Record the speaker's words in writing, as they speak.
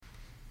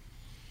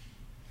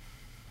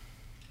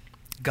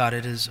God,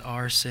 it is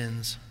our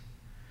sins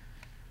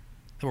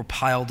that were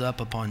piled up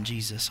upon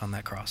Jesus on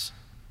that cross.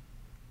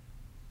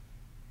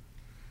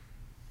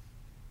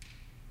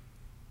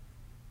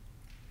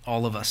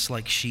 All of us,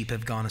 like sheep,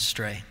 have gone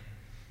astray.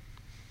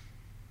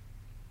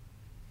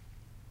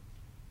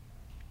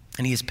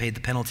 And he has paid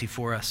the penalty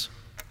for us.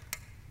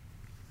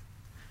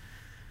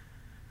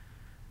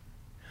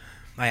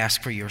 I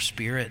ask for your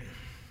Spirit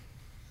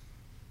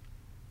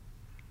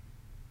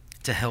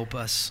to help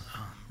us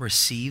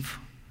receive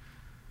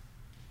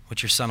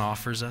what your Son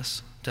offers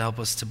us, to help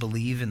us to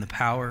believe in the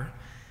power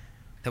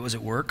that was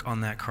at work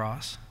on that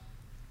cross,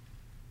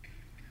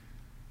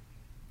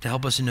 to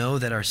help us know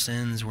that our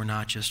sins were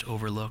not just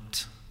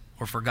overlooked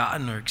or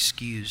forgotten or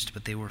excused,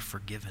 but they were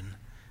forgiven.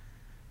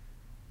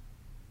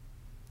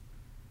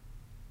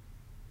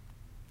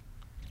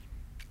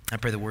 I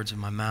pray the words of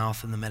my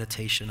mouth and the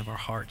meditation of our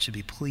heart should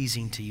be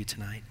pleasing to you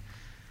tonight,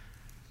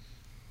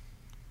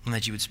 and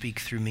that you would speak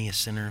through me, a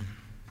sinner.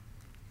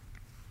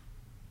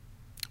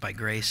 By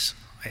grace,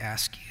 I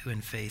ask you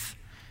in faith.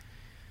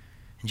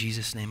 In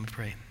Jesus' name I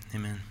pray.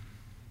 Amen.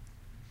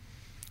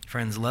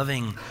 Friends,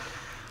 loving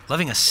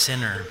a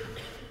sinner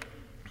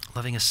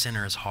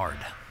is hard.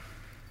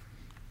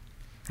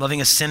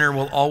 Loving a sinner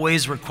will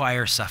always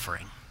require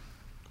suffering.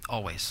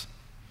 Always.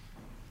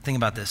 Think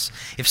about this.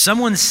 If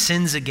someone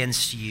sins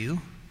against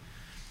you,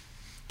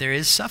 there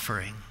is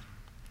suffering.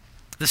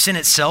 The sin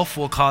itself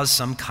will cause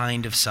some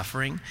kind of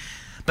suffering,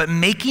 but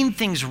making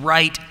things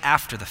right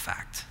after the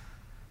fact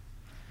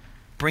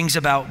brings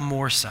about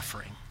more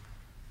suffering.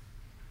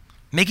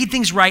 Making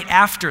things right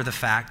after the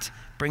fact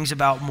brings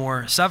about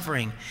more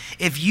suffering.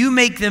 If you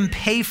make them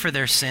pay for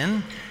their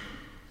sin,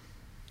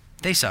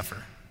 they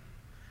suffer.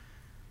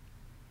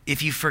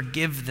 If you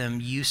forgive them,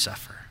 you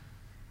suffer.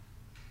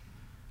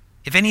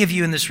 If any of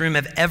you in this room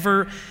have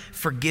ever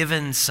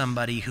forgiven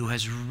somebody who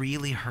has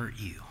really hurt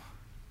you,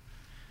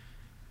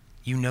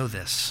 you know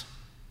this,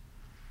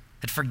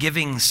 that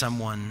forgiving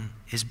someone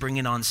is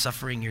bringing on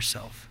suffering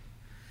yourself.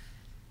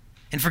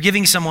 And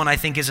forgiving someone, I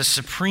think, is a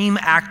supreme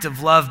act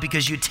of love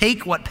because you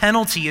take what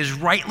penalty is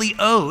rightly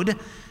owed,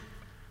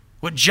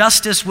 what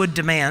justice would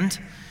demand,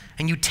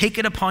 and you take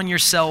it upon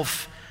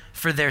yourself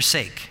for their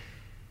sake.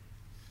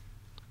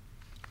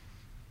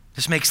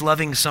 This makes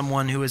loving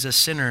someone who is a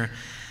sinner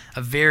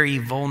a very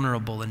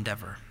vulnerable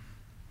endeavor.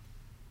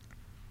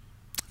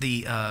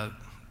 You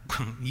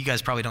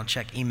guys probably don't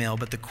check email,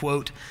 but the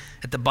quote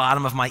at the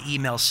bottom of my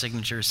email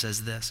signature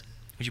says this.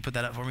 Would you put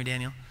that up for me,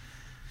 Daniel?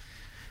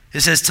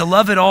 It says, "To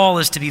love at all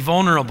is to be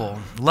vulnerable.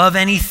 Love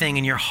anything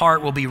and your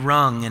heart will be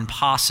wrung and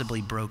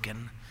possibly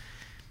broken.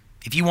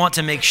 If you want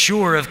to make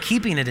sure of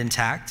keeping it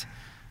intact,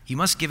 you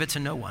must give it to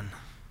no one,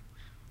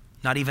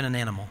 not even an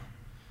animal.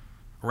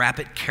 Wrap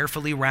it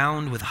carefully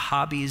round with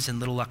hobbies and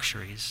little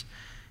luxuries,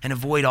 and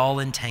avoid all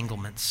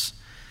entanglements.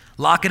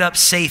 Lock it up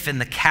safe in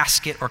the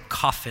casket or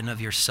coffin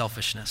of your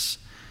selfishness.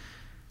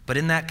 But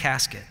in that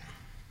casket,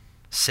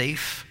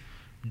 safe,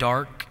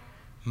 dark,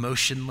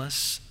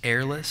 motionless,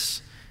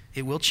 airless,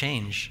 it will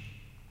change.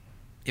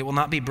 It will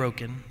not be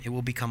broken. It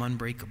will become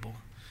unbreakable,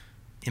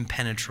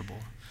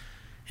 impenetrable,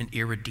 and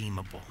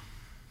irredeemable."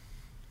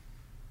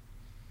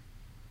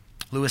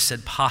 Lewis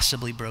said,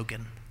 possibly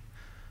broken.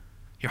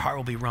 Your heart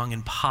will be wrung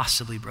and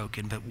possibly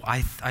broken, but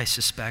I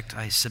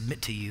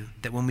submit to you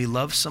that when we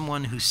love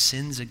someone who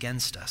sins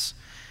against us,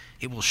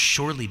 it will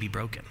surely be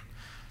broken.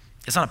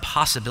 It's not a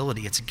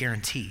possibility, it's a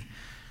guarantee.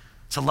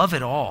 To love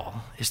at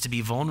all is to be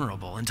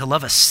vulnerable, and to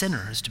love a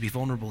sinner is to be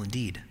vulnerable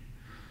indeed.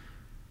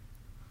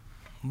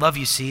 Love,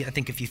 you see, I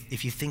think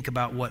if you think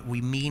about what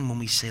we mean when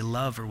we say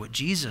love, or what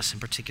Jesus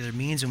in particular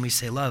means when we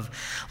say love,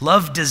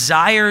 love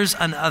desires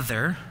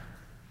another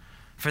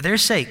for their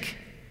sake.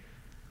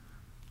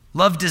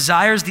 Love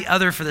desires the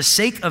other for the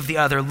sake of the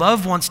other.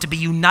 Love wants to be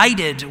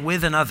united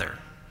with another.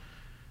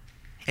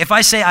 If I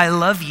say I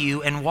love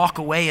you and walk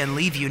away and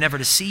leave you never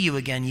to see you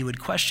again, you would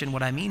question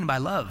what I mean by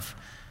love.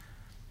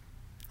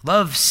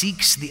 Love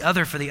seeks the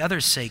other for the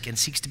other's sake and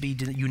seeks to be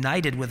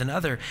united with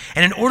another.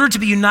 And in order to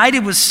be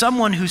united with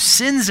someone who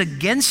sins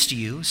against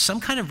you, some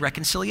kind of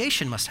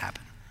reconciliation must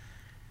happen.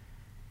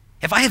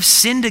 If I have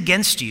sinned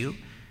against you,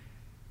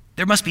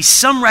 there must be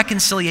some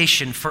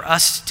reconciliation for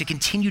us to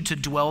continue to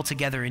dwell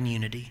together in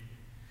unity.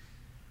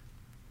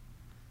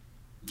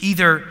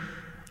 Either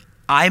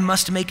I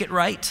must make it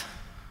right,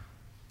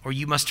 or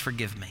you must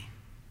forgive me.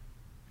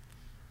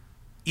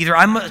 Either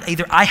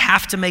I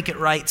have to make it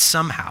right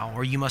somehow,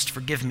 or you must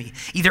forgive me.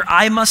 Either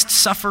I must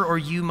suffer, or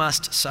you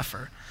must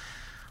suffer.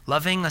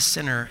 Loving a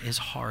sinner is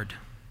hard,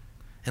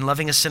 and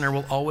loving a sinner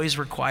will always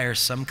require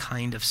some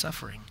kind of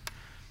suffering.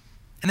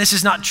 And this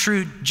is not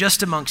true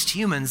just amongst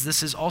humans.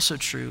 This is also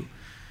true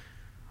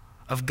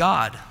of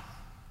God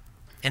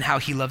and how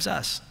he loves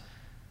us.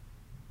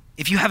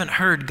 If you haven't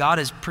heard, God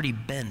is pretty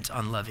bent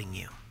on loving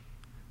you.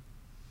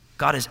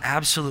 God is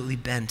absolutely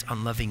bent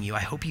on loving you.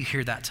 I hope you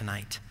hear that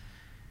tonight.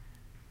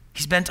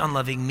 He's bent on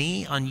loving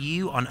me, on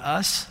you, on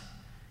us.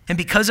 And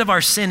because of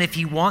our sin, if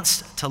he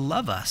wants to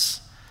love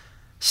us,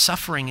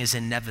 suffering is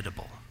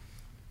inevitable.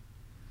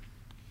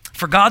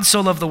 For God so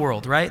loved the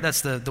world, right?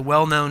 That's the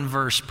well-known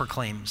verse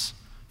proclaims.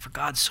 For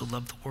God so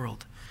loved the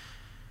world.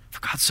 For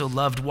God so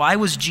loved. Why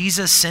was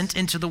Jesus sent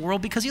into the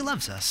world? Because he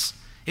loves us.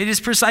 It is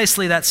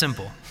precisely that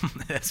simple.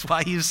 That's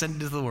why he was sent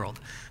into the world,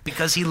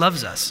 because he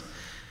loves us.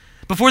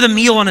 Before the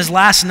meal on his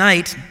last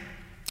night,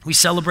 we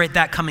celebrate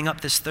that coming up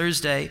this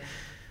Thursday.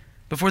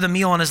 Before the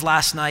meal on his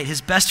last night,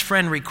 his best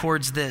friend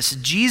records this.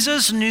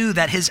 Jesus knew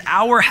that his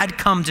hour had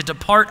come to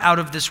depart out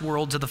of this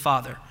world to the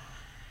Father.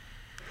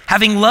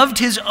 Having loved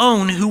his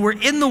own who were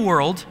in the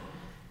world,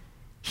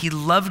 he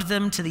loved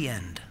them to the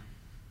end.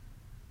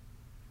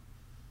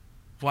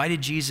 Why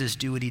did Jesus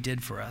do what he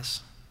did for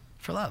us?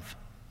 For love.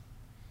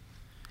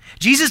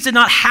 Jesus did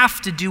not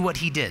have to do what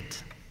he did.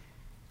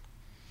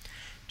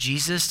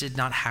 Jesus did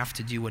not have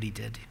to do what he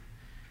did.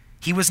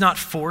 He was not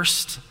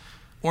forced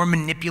or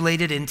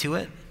manipulated into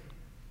it.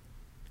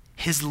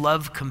 His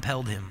love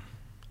compelled him.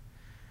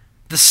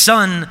 The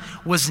Son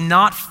was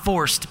not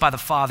forced by the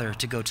Father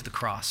to go to the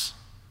cross.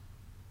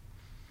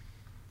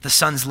 The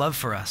Son's love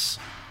for us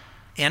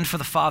and for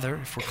the Father,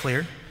 if we're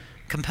clear,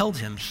 compelled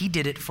him. He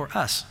did it for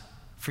us,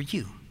 for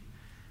you.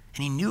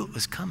 And he knew it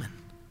was coming.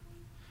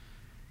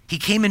 He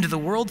came into the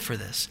world for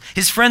this.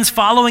 His friends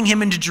following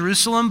him into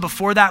Jerusalem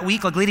before that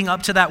week, like leading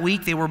up to that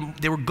week, they were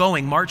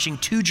marching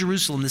to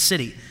Jerusalem, the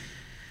city.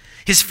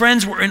 His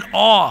friends were in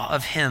awe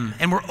of him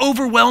and were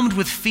overwhelmed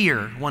with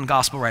fear, one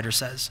gospel writer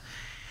says,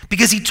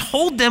 because he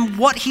told them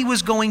what he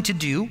was going to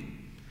do,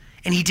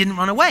 and he didn't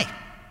run away.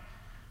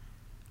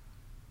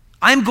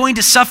 I'm going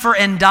to suffer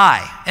and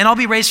die, and I'll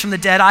be raised from the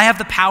dead. I have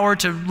the power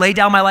to lay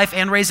down my life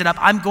and raise it up.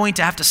 I'm going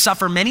to have to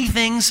suffer many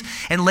things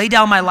and lay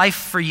down my life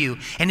for you.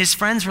 And his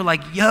friends were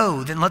like,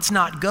 yo, then let's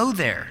not go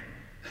there.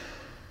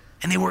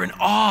 And they were in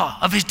awe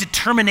of his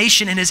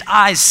determination and his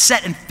eyes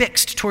set and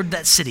fixed toward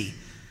that city.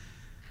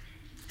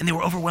 And they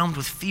were overwhelmed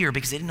with fear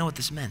because they didn't know what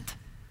this meant.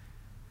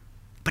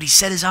 But he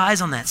set his eyes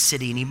on that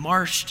city and he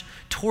marched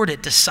toward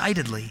it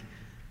decidedly.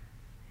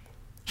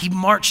 He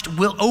marched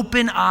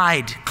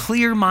open-eyed,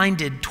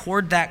 clear-minded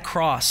toward that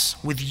cross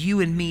with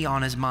you and me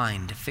on his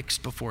mind,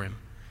 fixed before him,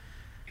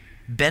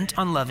 bent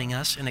on loving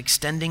us and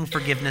extending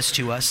forgiveness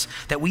to us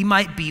that we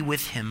might be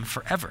with him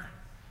forever.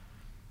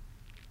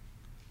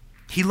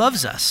 He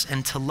loves us,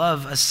 and to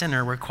love a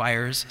sinner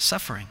requires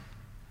suffering.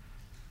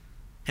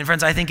 And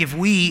friends, I think if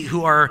we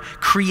who are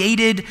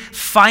created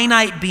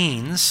finite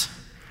beings,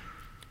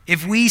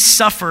 if we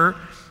suffer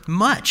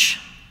much,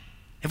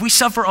 if we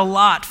suffer a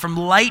lot from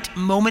light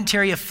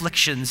momentary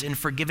afflictions in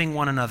forgiving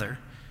one another,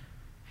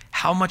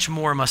 how much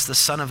more must the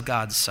Son of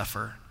God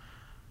suffer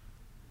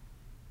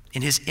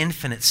in his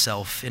infinite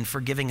self in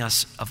forgiving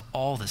us of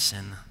all the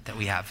sin that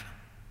we have?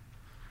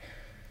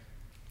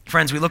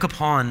 Friends, we look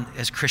upon,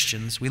 as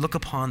Christians, we look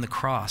upon the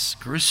cross,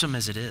 gruesome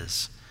as it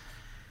is,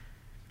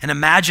 and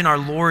imagine our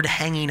Lord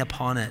hanging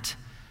upon it.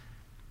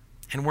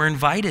 And we're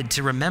invited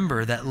to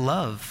remember that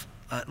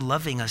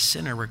loving a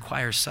sinner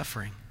requires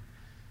suffering.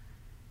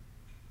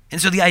 And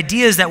so the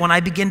idea is that when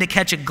I begin to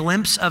catch a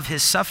glimpse of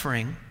his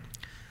suffering,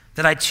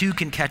 that I too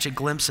can catch a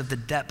glimpse of the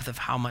depth of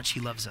how much he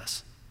loves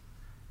us.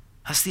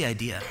 That's the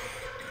idea.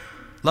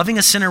 Loving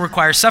a sinner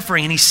requires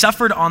suffering, and he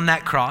suffered on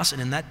that cross and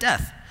in that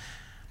death.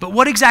 But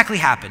what exactly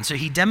happened? So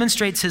he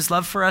demonstrates his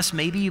love for us.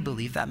 Maybe you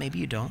believe that, maybe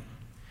you don't.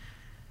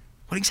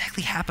 What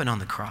exactly happened on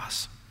the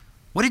cross?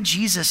 What did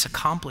Jesus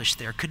accomplish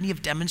there? Couldn't he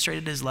have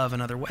demonstrated his love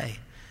another way?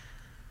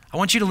 I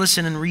want you to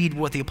listen and read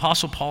what the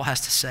Apostle Paul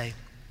has to say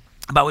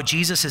about what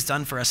Jesus has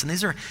done for us. And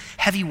these are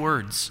heavy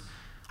words.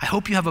 I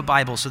hope you have a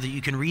Bible so that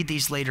you can read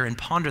these later and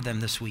ponder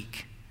them this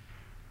week.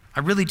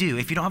 I really do.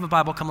 If you don't have a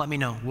Bible, come let me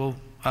know.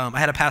 I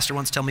had a pastor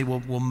once tell me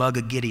we'll mug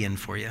a Gideon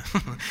for you.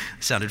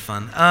 Sounded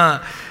fun.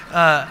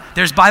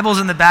 There's Bibles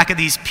in the back of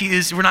these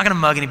pews. We're not going to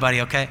mug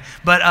anybody, okay?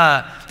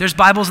 But there's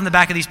Bibles in the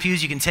back of these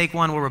pews. You can take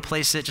one. We'll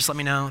replace it. Just let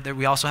me know.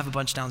 We also have a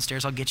bunch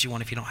downstairs. I'll get you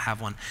one if you don't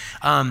have one.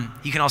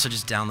 You can also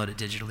just download it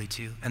digitally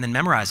too and then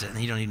memorize it, and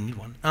you don't even need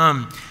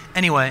one.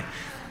 Anyway,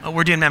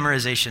 we're doing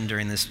memorization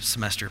during this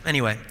semester.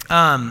 Anyway,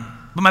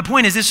 but my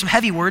point is there's some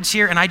heavy words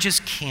here, and I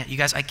just can't. You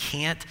guys, I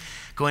can't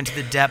go into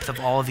the depth of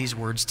all of these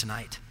words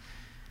tonight.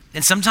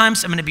 And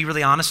sometimes, I'm going to be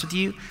really honest with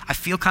you, I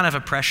feel kind of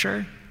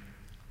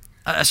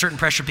a certain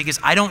pressure, because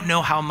I don't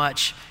know how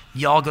much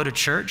y'all go to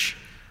church.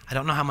 I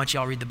don't know how much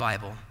y'all read the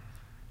Bible.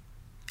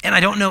 And I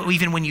don't know,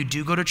 even when you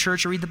do go to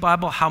church or read the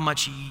Bible, how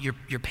much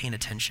you're paying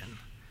attention.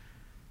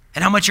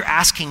 And how much you're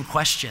asking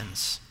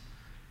questions.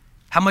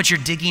 How much you're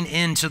digging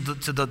into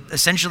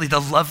essentially the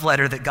love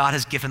letter that God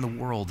has given the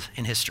world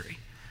in history.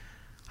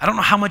 I don't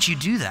know how much you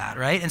do that,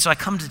 right? And so I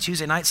come to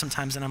Tuesday night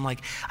sometimes and I'm like,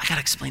 I got to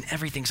explain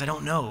everything because I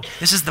don't know.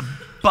 This is the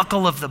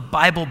buckle of the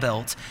Bible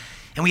belt.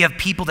 And we have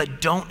people that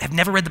have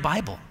never read the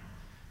Bible.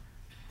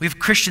 We have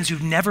Christians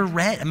who've never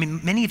read.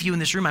 Many of you in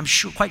this room,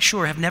 quite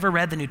sure, have never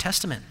read the New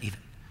Testament even.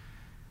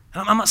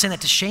 I'm not saying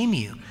that to shame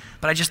you,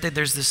 but I just think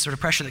there's this sort of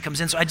pressure that comes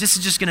in. So this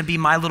is just going to be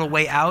my little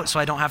way out so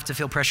I don't have to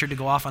feel pressured to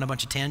go off on a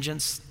bunch of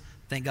tangents.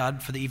 Thank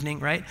God for the evening,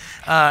 right?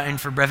 And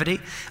for brevity.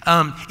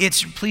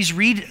 Please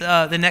read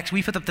the next,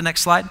 we put up the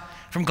next slide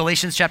from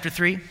Galatians chapter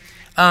 3.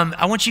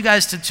 I want you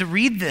guys to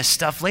read this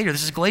stuff later.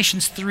 This is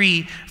Galatians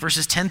 3,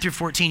 verses 10 through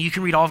 14. You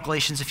can read all of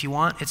Galatians if you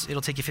want.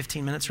 It'll take you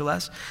 15 minutes or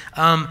less.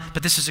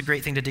 But this is a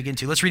great thing to dig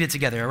into. Let's read it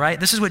together, all right?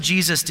 This is what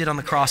Jesus did on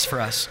the cross for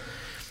us.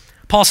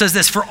 Paul says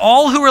this, "For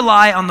all who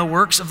rely on the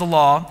works of the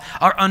law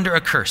are under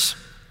a curse.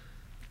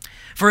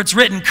 For it's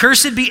written,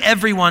 'Cursed be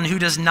everyone who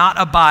does not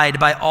abide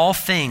by all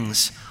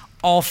things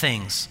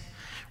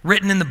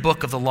written in the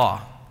book of the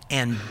law,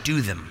 and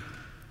do them.'"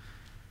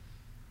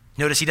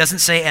 Notice he doesn't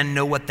say, "and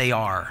know what they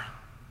are,"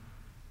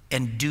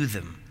 and do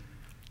them.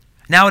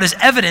 "Now it is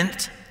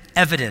evident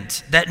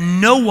that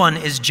no one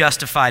is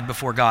justified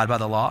before God by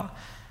the law,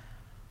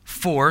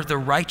 for the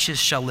righteous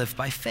shall live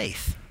by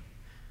faith.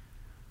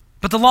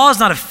 But the law is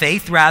not of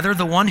faith, rather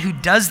the one who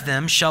does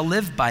them shall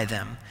live by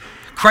them.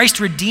 Christ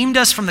redeemed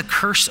us from the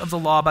curse of the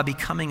law by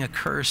becoming a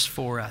curse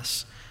for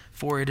us.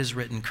 For it is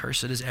written,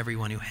 'Cursed is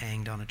everyone who is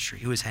hanged on a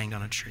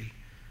tree.'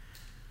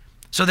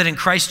 So that in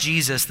Christ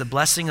Jesus the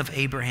blessing of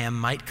Abraham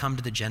might come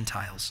to the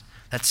Gentiles."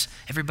 That's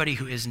everybody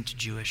who isn't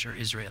Jewish or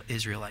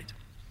Israelite.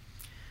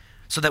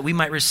 "So that we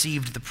might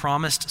receive the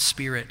promised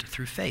Spirit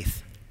through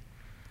faith."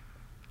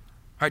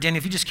 All right, Danny,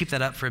 if you just keep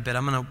that up for a bit,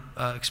 I'm going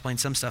to explain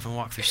some stuff and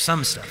walk through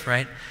some stuff,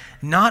 right?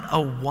 Not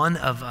a one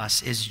of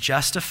us is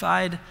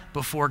justified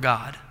before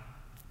God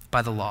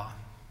by the law.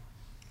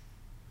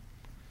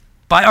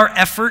 By our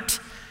effort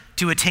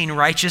to attain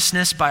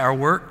righteousness by our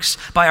works,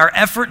 by our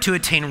effort to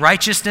attain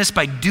righteousness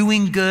by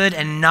doing good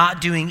and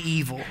not doing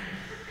evil.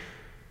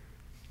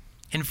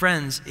 And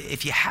friends,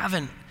 if you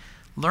haven't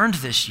learned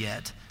this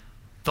yet,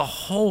 the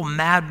whole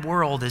mad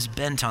world is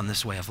bent on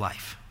this way of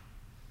life,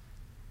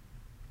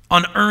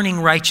 on earning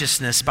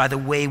righteousness by the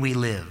way we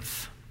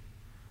live.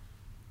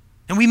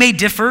 And we may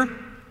differ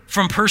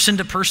from person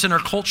to person or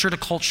culture to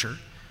culture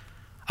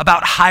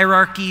about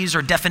hierarchies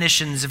or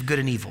definitions of good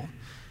and evil,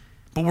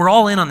 but we're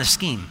all in on the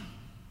scheme.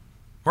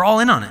 We're all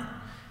in on it.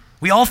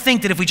 We all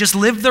think that if we just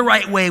live the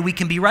right way, we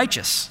can be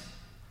righteous.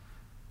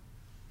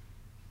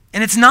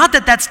 And it's not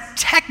that that's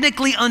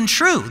technically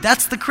untrue.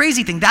 That's the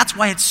crazy thing. That's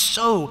why it's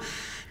so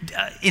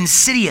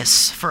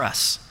insidious for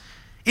us.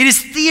 It is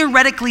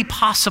theoretically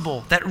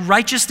possible that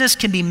righteousness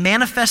can be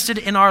manifested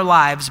in our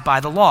lives by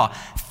the law.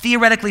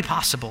 Theoretically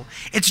possible.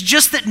 It's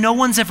just that no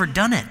one's ever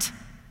done it.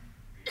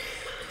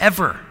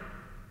 Ever.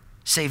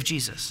 Save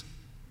Jesus.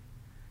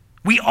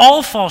 We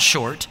all fall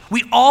short.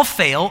 We all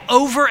fail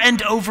over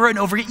and over and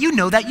over again. You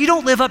know that. You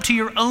don't live up to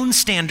your own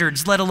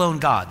standards, let alone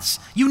God's.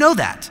 You know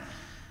that.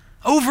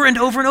 Over and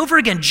over and over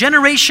again.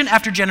 Generation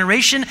after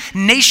generation,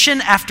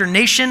 nation after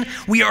nation,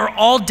 we are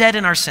all dead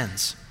in our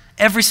sins.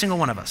 Every single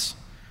one of us.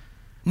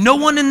 No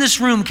one in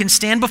this room can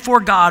stand before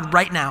God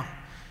right now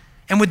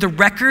and with the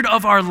record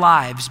of our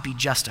lives be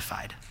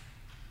justified.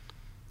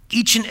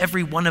 Each and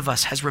every one of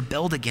us has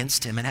rebelled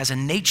against him and has a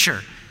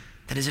nature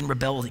that is in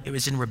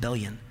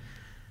rebellion.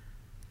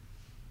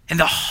 And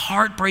the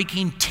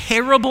heartbreaking,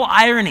 terrible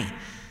irony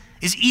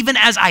is even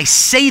as I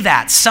say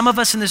that, some of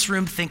us in this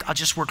room think, I'll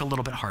just work a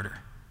little bit harder.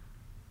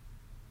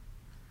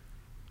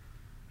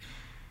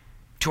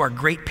 To our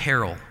great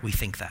peril, we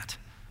think that.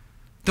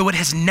 Though it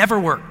has never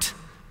worked,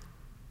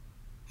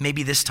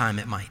 maybe this time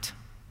it might.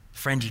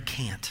 Friend, you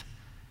can't.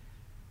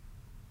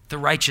 The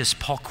righteous,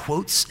 Paul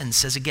quotes and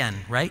says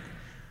again, right?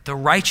 The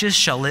righteous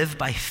shall live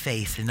by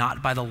faith,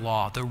 not by the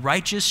law. The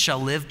righteous shall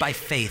live by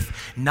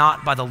faith,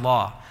 not by the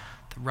law.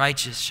 The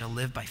righteous shall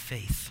live by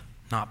faith,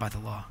 not by the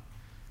law.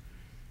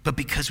 But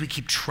because we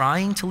keep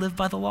trying to live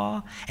by the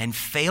law and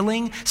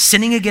failing,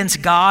 sinning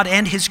against God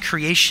and his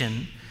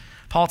creation,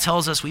 Paul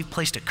tells us we've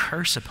placed a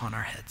curse upon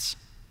our heads,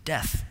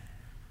 death.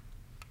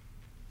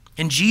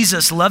 And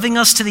Jesus, loving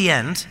us to the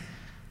end,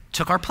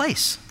 took our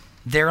place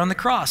there on the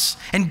cross.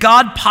 And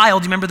God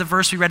piled, you remember the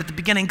verse we read at the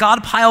beginning?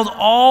 God piled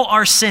all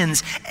our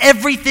sins,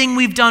 everything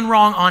we've done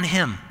wrong on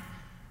him.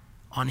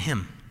 On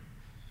him.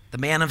 The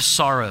man of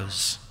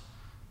sorrows,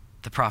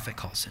 the prophet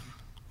calls him.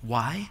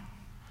 Why?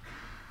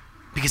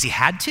 Because he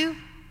had to?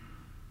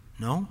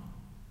 No.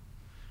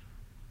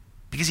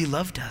 Because he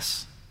loved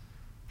us.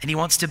 And he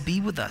wants to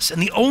be with us.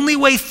 And the only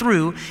way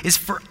through is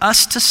for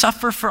us to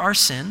suffer for our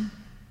sin.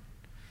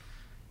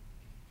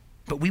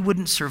 But we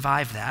wouldn't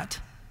survive that.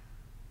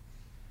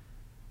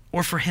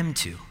 Or for him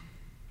to.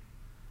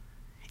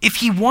 If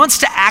he wants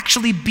to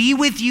actually be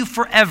with you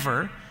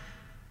forever,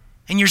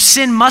 and your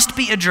sin must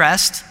be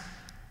addressed,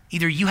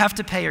 either you have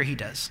to pay or he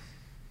does.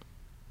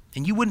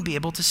 And you wouldn't be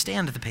able to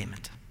stand the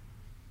payment.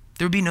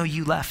 There would be no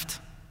you left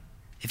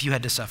if you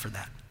had to suffer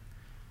that.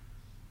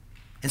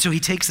 And so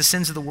he takes the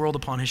sins of the world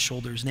upon his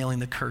shoulders, nailing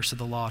the curse of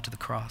the law to the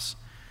cross.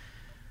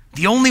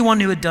 The only one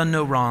who had done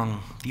no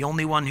wrong, the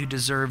only one who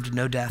deserved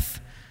no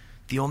death,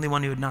 the only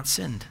one who had not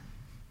sinned.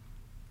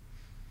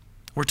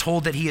 We're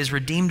told that he has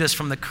redeemed us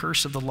from the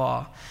curse of the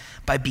law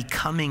by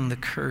becoming the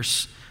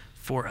curse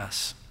for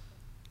us.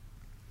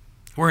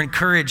 We're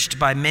encouraged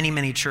by many,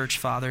 many church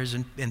fathers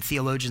and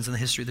theologians in the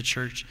history of the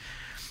church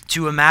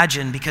to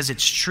imagine, because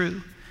it's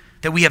true,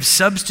 that we have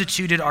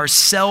substituted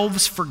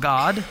ourselves for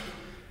God,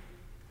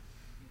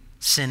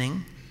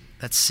 sinning,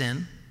 that's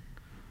sin,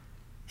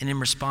 and in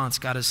response,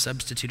 God has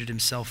substituted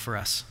himself for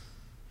us.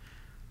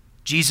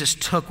 Jesus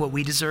took what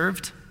we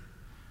deserved,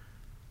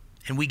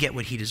 and we get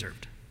what he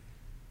deserved.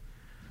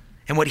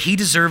 And what he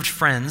deserved,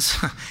 friends,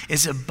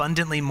 is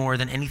abundantly more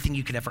than anything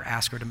you could ever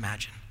ask or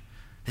imagine.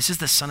 This is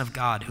the Son of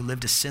God who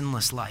lived a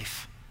sinless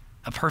life,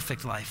 a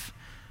perfect life,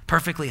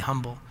 perfectly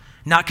humble,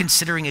 not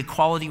considering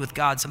equality with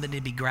God something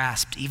to be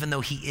grasped, even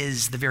though he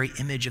is the very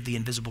image of the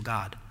invisible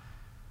God.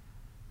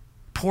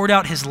 Poured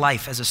out his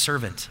life as a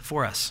servant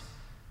for us.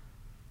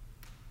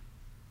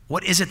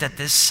 What is it that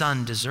this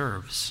Son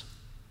deserves?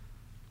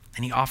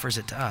 And he offers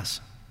it to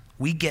us.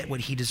 We get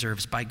what he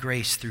deserves by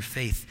grace through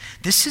faith.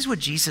 This is what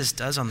Jesus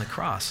does on the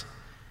cross.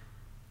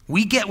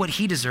 We get what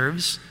he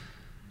deserves,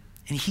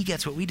 and he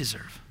gets what we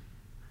deserve.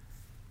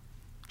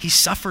 He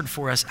suffered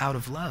for us out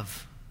of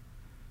love.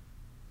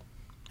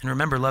 And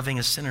remember, loving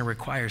a sinner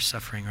requires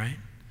suffering, right?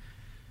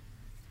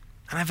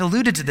 And I've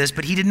alluded to this,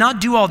 but he did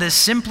not do all this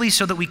simply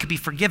so that we could be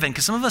forgiven,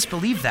 because some of us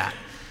believe that.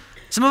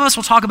 Some of us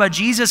will talk about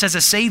Jesus as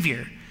a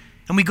savior,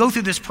 and we go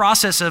through this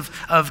process of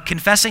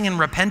confessing and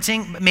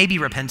repenting, maybe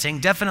repenting,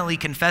 definitely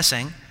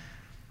confessing,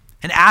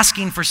 and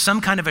asking for some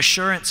kind of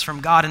assurance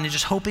from God and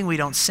just hoping we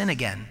don't sin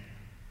again.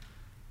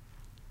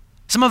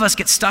 Some of us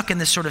get stuck in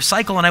this sort of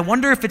cycle, and I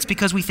wonder if it's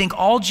because we think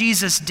all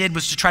Jesus did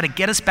was to try to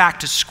get us back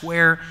to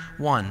square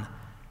one,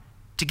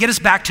 to get us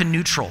back to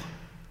neutral,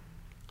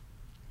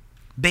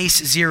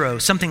 base zero,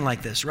 something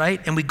like this, right?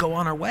 And we go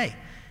on our way.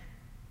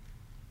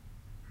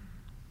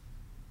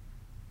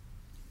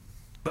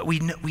 But we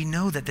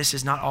know that this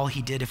is not all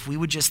he did. If we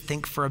would just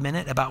think for a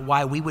minute about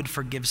why we would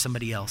forgive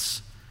somebody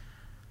else.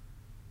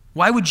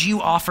 Why would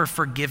you offer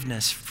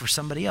forgiveness for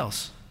somebody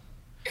else?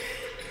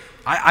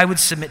 I would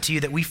submit to you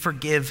that we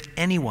forgive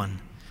anyone,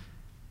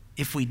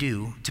 if we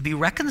do, to be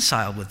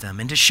reconciled with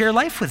them and to share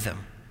life with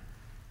them.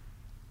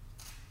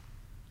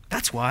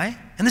 That's why.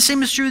 And the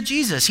same is true with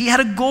Jesus. He had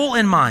a goal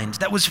in mind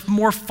that was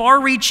more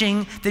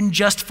far-reaching than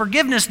just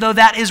forgiveness, though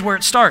that is where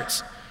it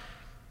starts.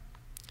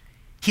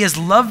 He has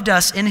loved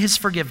us in his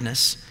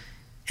forgiveness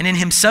and in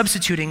him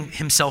substituting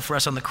himself for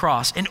us on the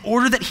cross in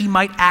order that he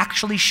might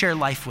actually share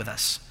life with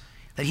us,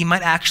 that he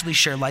might actually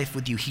share life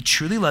with you. He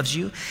truly loves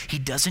you. He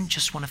doesn't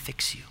just want to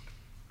fix you.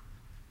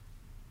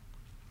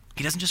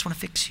 He doesn't just want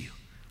to fix you.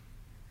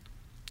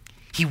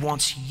 He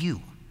wants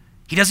you.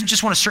 He doesn't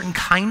just want a certain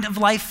kind of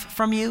life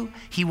from you.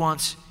 He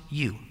wants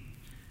you.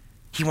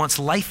 He wants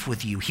life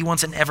with you. He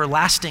wants an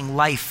everlasting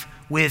life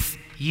with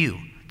you.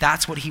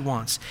 That's what he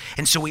wants.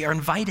 And so we are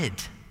invited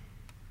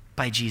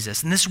by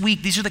Jesus. And this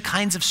week, these are the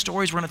kinds of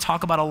stories we're going to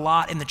talk about a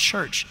lot in the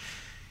church.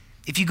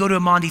 If you go to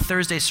a Maundy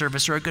Thursday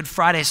service or a Good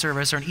Friday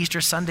service or an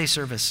Easter Sunday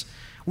service,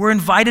 we're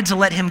invited to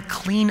let him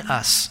clean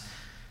us,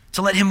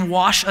 to let him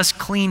wash us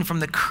clean from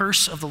the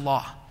curse of the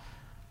law,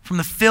 from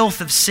the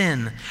filth of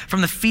sin,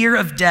 from the fear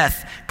of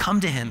death. Come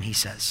to him, he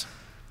says.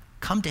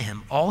 Come to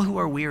him, all who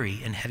are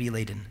weary and heavy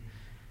laden.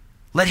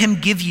 Let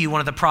him give you, one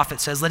of the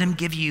prophets says, let him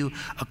give you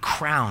a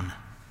crown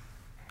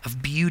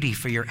of beauty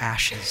for your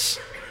ashes.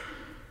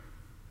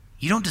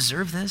 You don't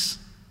deserve this.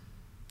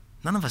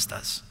 None of us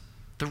does.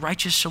 The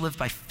righteous shall live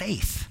by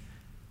faith,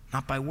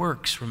 not by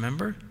works,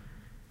 remember?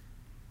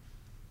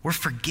 We're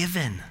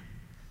forgiven.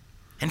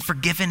 And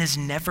forgiveness is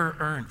never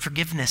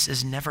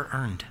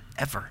earned,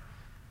 ever.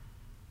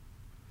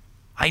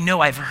 I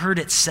know I've heard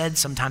it said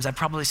sometimes, I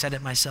probably said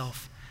it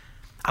myself.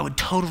 I would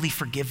totally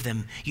forgive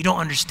them. You don't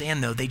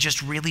understand though, they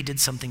just really did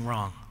something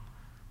wrong.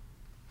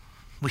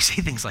 We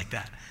say things like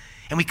that.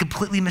 And we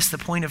completely miss the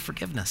point of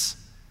forgiveness.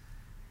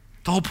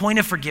 The whole point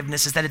of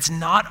forgiveness is that it's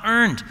not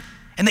earned,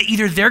 and that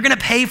either they're going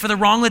to pay for the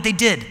wrong that they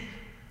did,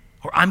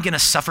 or I'm going to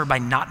suffer by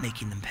not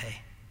making them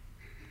pay.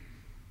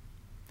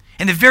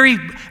 And the very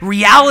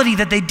reality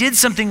that they did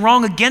something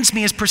wrong against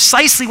me is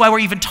precisely why we're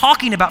even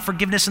talking about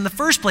forgiveness in the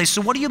first place.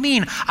 So what do you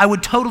mean? I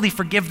would totally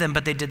forgive them,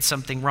 but they did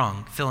something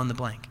wrong. Fill in the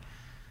blank.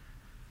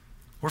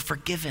 We're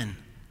forgiven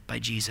by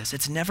Jesus.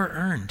 It's never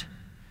earned.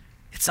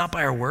 It's not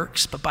by our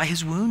works, but by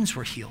his wounds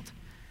we're healed.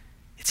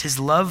 It's his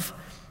love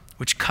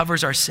which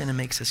covers our sin and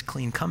makes us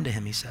clean. Come to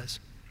him, he says.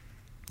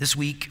 This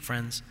week,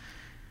 friends,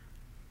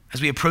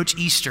 as we approach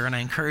Easter, and I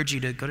encourage you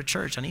to go to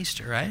church on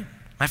Easter, right?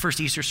 My first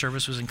Easter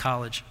service was in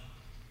college.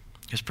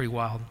 It was pretty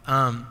wild.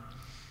 I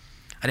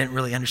didn't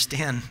really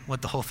understand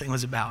what the whole thing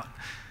was about,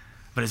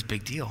 but it's a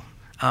big deal.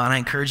 And I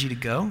encourage you to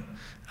go.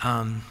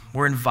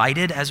 We're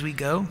invited as we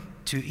go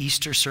to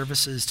Easter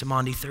services, to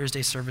Maundy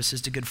Thursday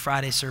services, to Good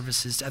Friday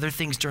services, to other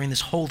things during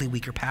this Holy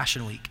Week or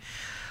Passion Week.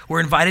 We're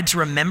invited to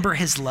remember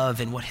his love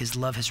and what his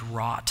love has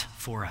wrought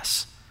for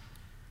us.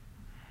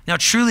 Now,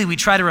 truly, we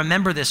try to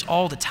remember this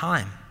all the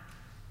time.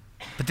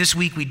 But this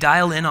week, we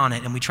dial in on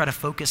it and we try to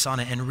focus on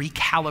it and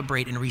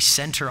recalibrate and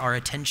recenter our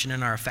attention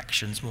and our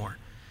affections more.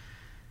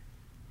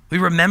 We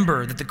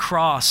remember that the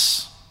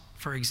cross,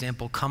 for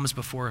example, comes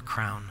before a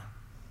crown.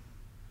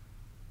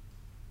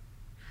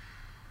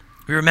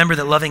 We remember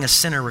that loving a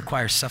sinner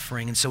requires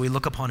suffering, and so we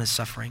look upon his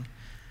suffering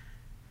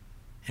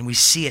and we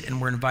see it,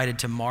 and we're invited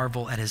to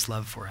marvel at his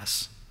love for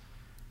us.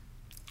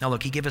 Now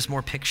look, he gave us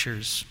more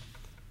pictures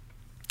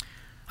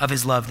of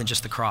his love than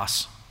just the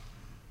cross.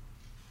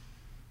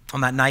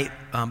 On that night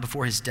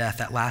before his death,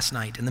 that last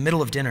night, in the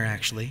middle of dinner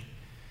actually,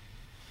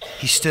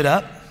 he stood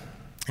up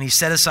and he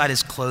set aside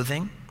his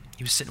clothing.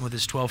 He was sitting with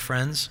his 12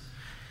 friends.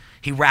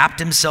 He wrapped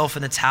himself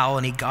in a towel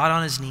and he got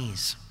on his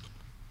knees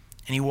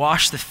and he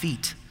washed the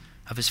feet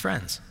of his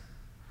friends.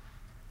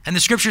 And the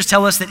scriptures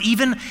tell us that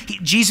even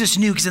Jesus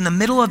knew, because in the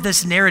middle of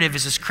this narrative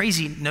is this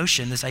crazy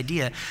notion, this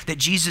idea that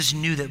Jesus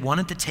knew that one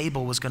at the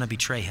table was going to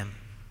betray him.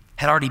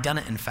 Had already done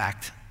it, in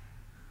fact,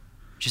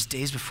 just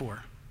days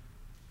before.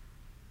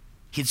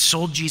 He had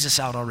sold Jesus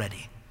out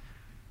already.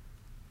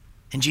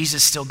 And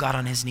Jesus still got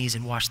on his knees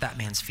and washed that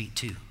man's feet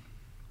too.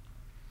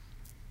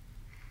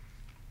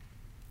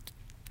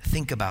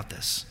 Think about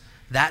this.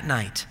 That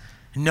night,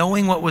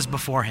 knowing what was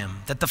before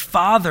him, that the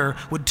Father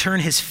would turn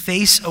his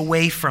face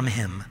away from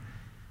him.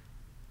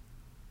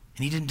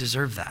 And he didn't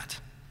deserve that.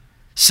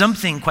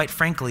 Something, quite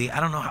frankly, I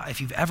don't know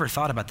if you've ever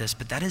thought about this,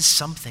 but that is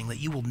something that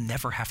you will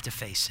never have to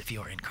face if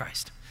you are in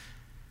Christ.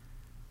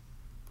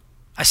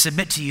 I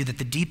submit to you that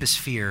the deepest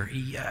fear,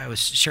 I was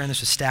sharing this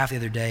with staff the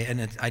other day,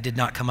 and I did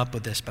not come up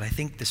with this, but I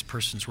think this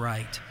person's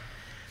right,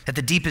 that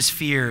the deepest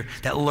fear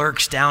that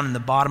lurks down in the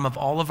bottom of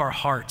all of our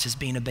hearts is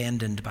being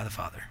abandoned by the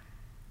Father.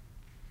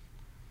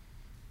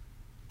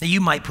 Now, you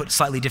might put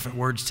slightly different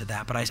words to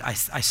that, but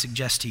I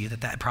suggest to you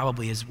that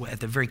probably is at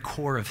the very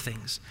core of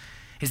things,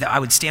 is that I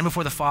would stand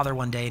before the Father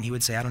one day and he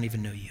would say, I don't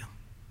even know you.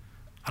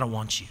 I don't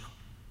want you.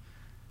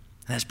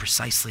 And that's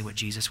precisely what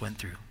Jesus went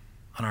through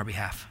on our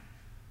behalf,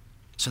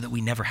 so that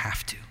we never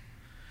have to.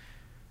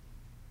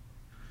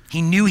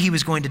 He knew he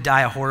was going to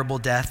die a horrible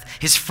death.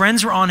 His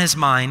friends were on his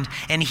mind,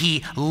 and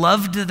he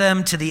loved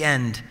them to the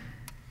end.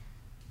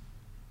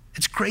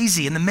 It's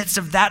crazy. In the midst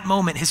of that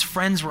moment, his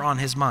friends were on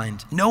his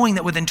mind, knowing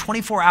that within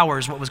 24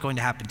 hours what was going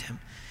to happen to him.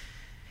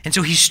 And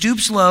so he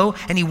stoops low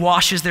and he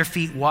washes their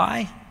feet.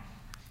 Why?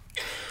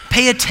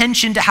 Pay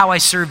attention to how I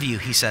serve you,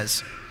 he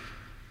says.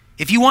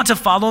 If you want to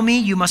follow me,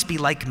 you must be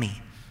like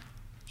me.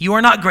 You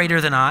are not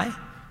greater than I,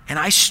 and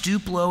I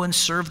stoop low and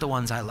serve the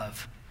ones I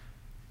love.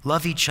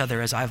 Love each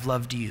other as I've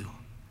loved you,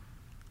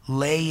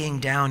 laying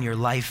down your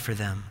life for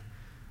them.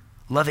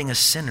 Loving a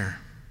sinner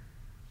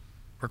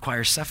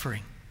requires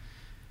suffering.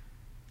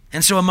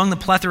 And so among the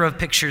plethora of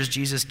pictures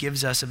Jesus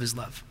gives us of his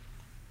love,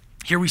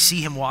 here we see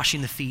him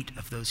washing the feet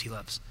of those he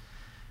loves.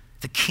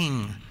 The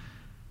king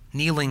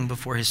kneeling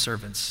before his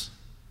servants,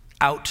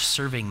 out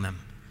serving them,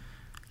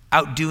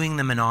 outdoing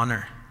them in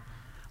honor,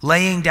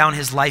 laying down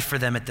his life for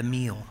them at the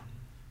meal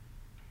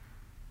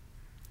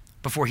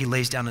before he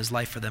lays down his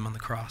life for them on the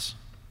cross.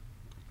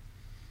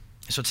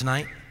 So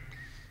tonight,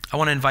 I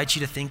want to invite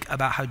you to think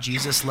about how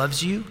Jesus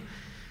loves you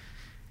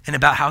and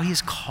about how he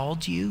has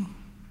called you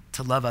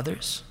to love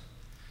others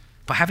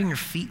by having your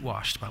feet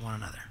washed by one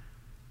another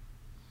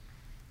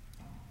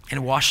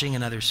and washing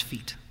another's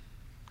feet.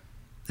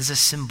 This is a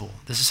symbol.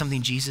 This is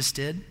something Jesus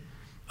did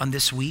on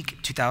this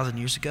week 2,000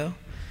 years ago.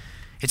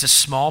 It's a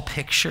small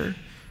picture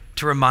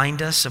to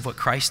remind us of what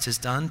Christ has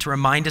done, to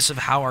remind us of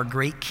how our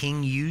great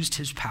King used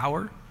his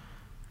power,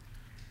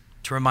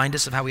 to remind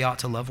us of how we ought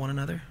to love one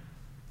another.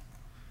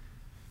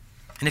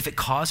 And if it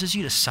causes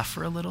you to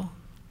suffer a little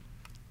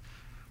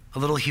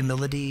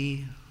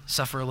humility,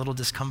 suffer a little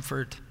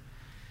discomfort,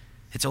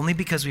 it's only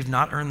because we've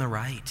not earned the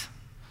right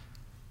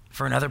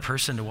for another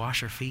person to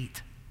wash our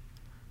feet.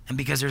 And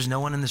because there's no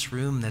one in this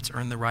room that's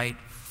earned the right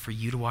for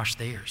you to wash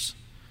theirs.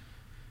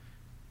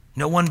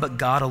 No one but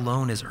God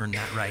alone has earned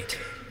that right.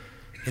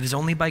 It is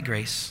only by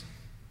grace.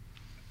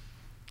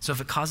 So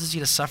if it causes you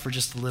to suffer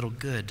just a little,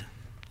 good.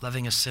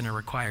 Loving a sinner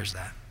requires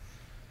that.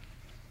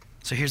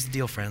 So here's the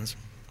deal, friends.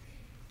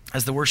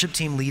 As the worship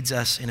team leads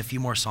us in a few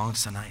more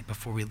songs tonight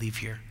before we leave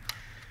here,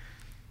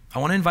 I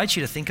want to invite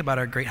you to think about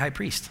our great high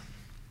priest,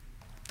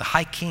 the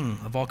high king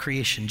of all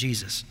creation,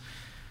 Jesus.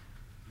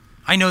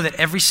 I know that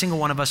every single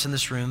one of us in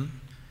this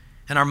room,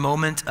 in our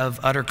moment of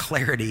utter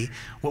clarity,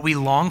 what we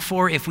long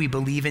for if we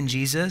believe in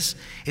Jesus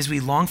is we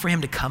long for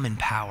him to come in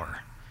power.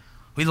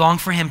 We long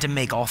for him to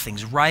make all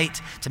things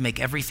right, to make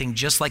everything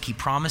just like he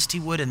promised he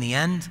would in the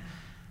end,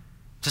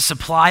 to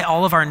supply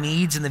all of our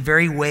needs in the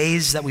very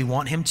ways that we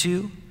want him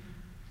to.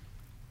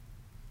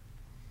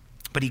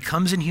 But he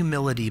comes in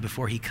humility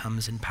before he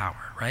comes in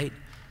power, right?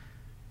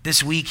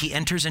 This week, he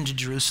enters into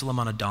Jerusalem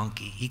on a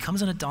donkey. He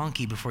comes on a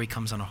donkey before he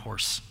comes on a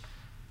horse.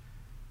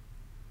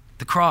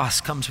 The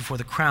cross comes before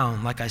the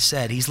crown, like I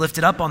said. He's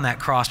lifted up on that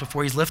cross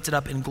before he's lifted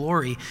up in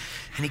glory.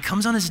 And he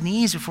comes on his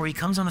knees before he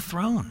comes on a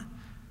throne.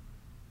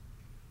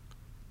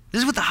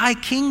 This is what the high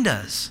king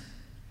does.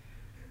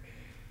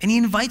 And he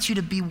invites you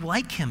to be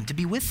like him, to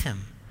be with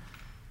him.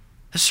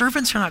 The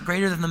servants are not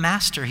greater than the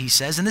master, he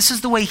says. And this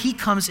is the way he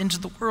comes into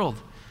the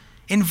world,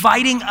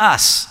 inviting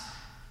us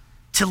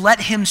to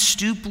let him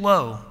stoop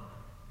low,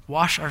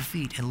 wash our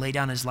feet, and lay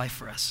down his life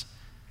for us.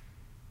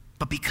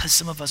 But because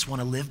some of us want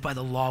to live by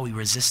the law, we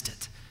resist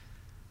it.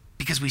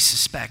 Because we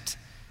suspect,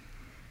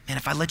 man,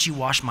 if I let you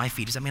wash my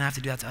feet, does that mean I have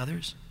to do that to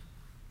others?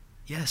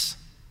 Yes.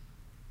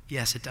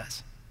 Yes, it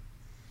does.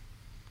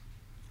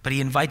 But he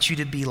invites you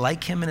to be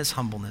like him in his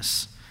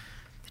humbleness,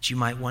 that you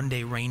might one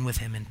day reign with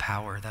him in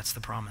power. That's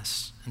the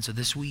promise. And so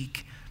this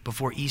week,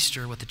 before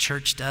Easter, what the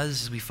church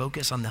does is we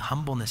focus on the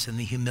humbleness and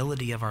the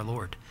humility of our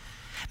Lord.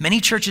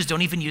 Many churches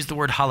don't even use the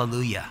word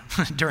hallelujah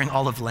during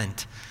all of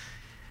Lent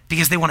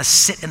because they want to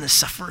sit in the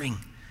suffering.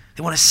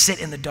 They want to sit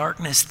in the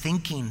darkness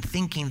thinking,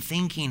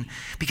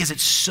 because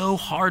it's so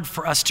hard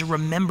for us to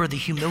remember the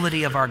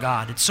humility of our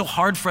God. It's so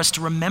hard for us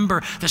to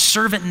remember the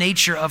servant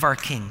nature of our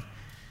King.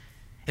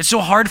 It's so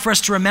hard for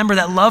us to remember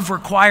that love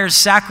requires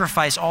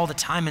sacrifice all the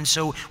time, and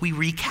so we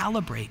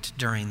recalibrate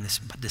during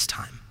this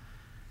time.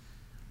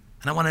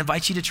 And I want to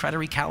invite you to try to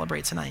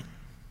recalibrate tonight.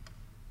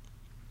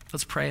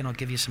 Let's pray, and I'll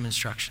give you some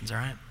instructions, all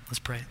right? Let's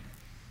pray.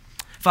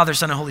 Father,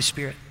 Son, and Holy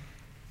Spirit,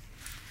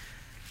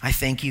 I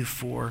thank you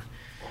for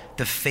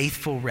the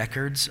faithful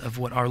records of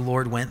what our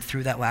Lord went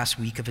through that last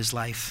week of his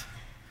life.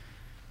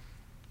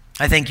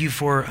 I thank you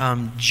for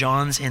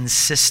John's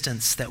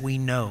insistence that we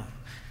know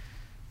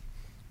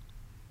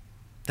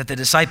that the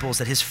disciples,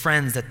 that his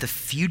friends, that the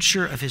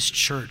future of his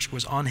church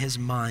was on his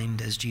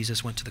mind as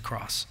Jesus went to the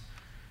cross.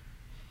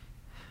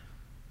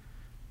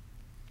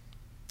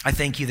 I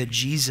thank you that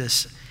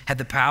Jesus had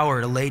the power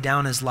to lay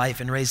down his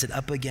life and raise it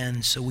up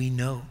again, so we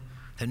know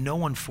that no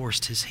one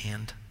forced his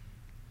hand.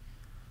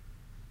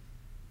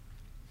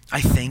 I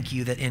thank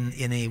you that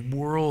in a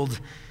world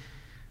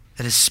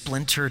that is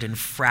splintered and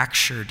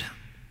fractured,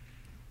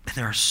 and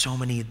there are so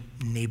many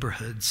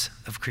neighborhoods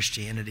of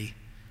Christianity,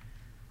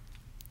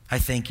 I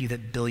thank you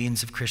that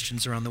billions of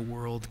Christians around the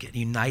world get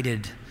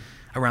united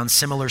around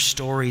similar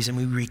stories, and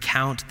we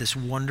recount this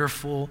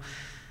wonderful,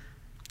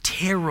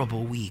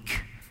 terrible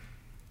week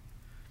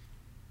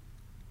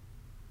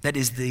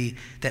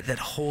that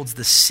holds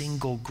the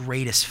single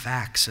greatest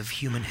facts of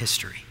human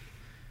history.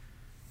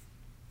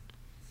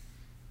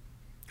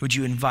 Would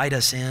you invite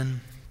us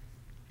in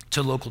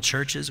to local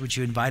churches? Would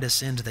you invite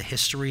us into the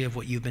history of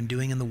what you've been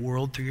doing in the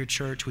world through your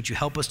church? Would you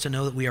help us to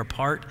know that we are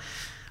part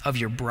of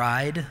your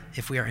bride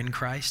if we are in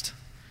Christ?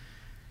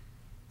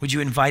 Would you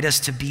invite us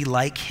to be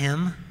like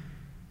him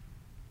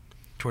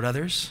toward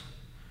others?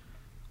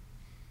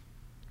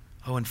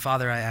 Oh, and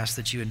Father, I ask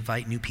that you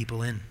invite new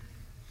people in,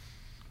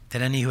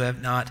 that any who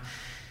have not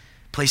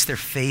placed their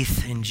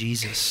faith in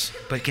Jesus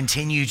but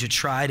continue to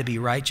try to be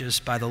righteous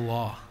by the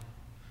law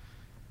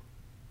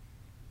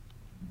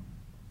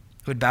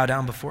would bow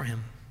down before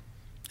him,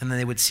 and then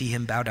they would see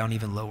him bow down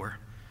even lower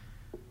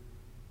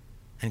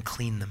and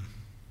clean them.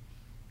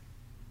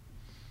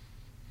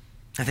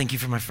 I thank you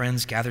for my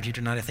friends gathered here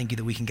tonight. I thank you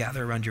that we can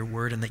gather around your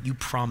word and that you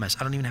promise,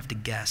 I don't even have to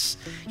guess,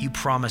 you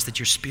promise that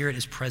your Spirit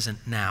is present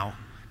now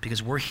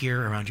because we're here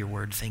around your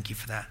word. Thank you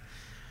for that.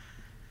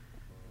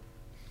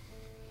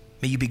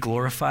 May you be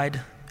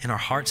glorified in our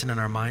hearts and in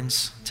our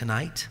minds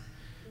tonight.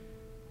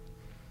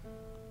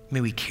 May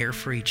we care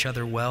for each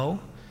other well.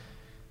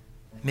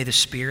 May the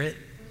Spirit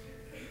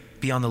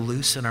be on the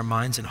loose in our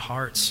minds and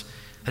hearts,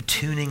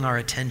 attuning our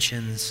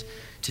attentions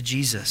to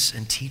Jesus,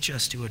 and teach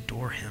us to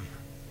adore him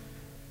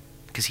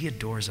because he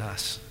adores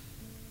us.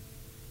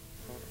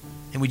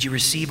 And would you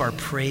receive our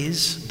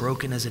praise,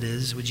 broken as it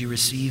is? Would you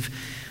receive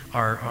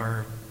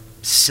our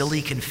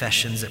silly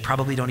confessions that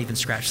probably don't even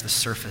scratch the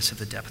surface of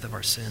the depth of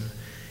our sin?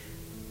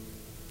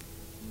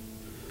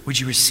 Would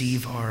you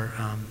receive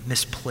our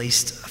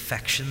misplaced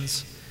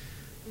affections?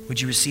 Would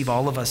you receive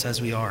all of us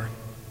as we are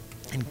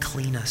and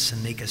clean us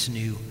and make us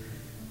new?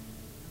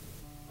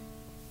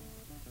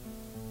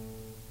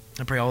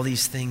 I pray all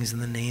these things in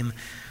the name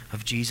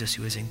of Jesus,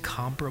 who is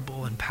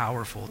incomparable and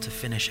powerful to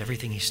finish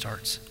everything he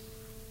starts.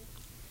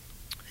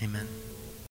 Amen.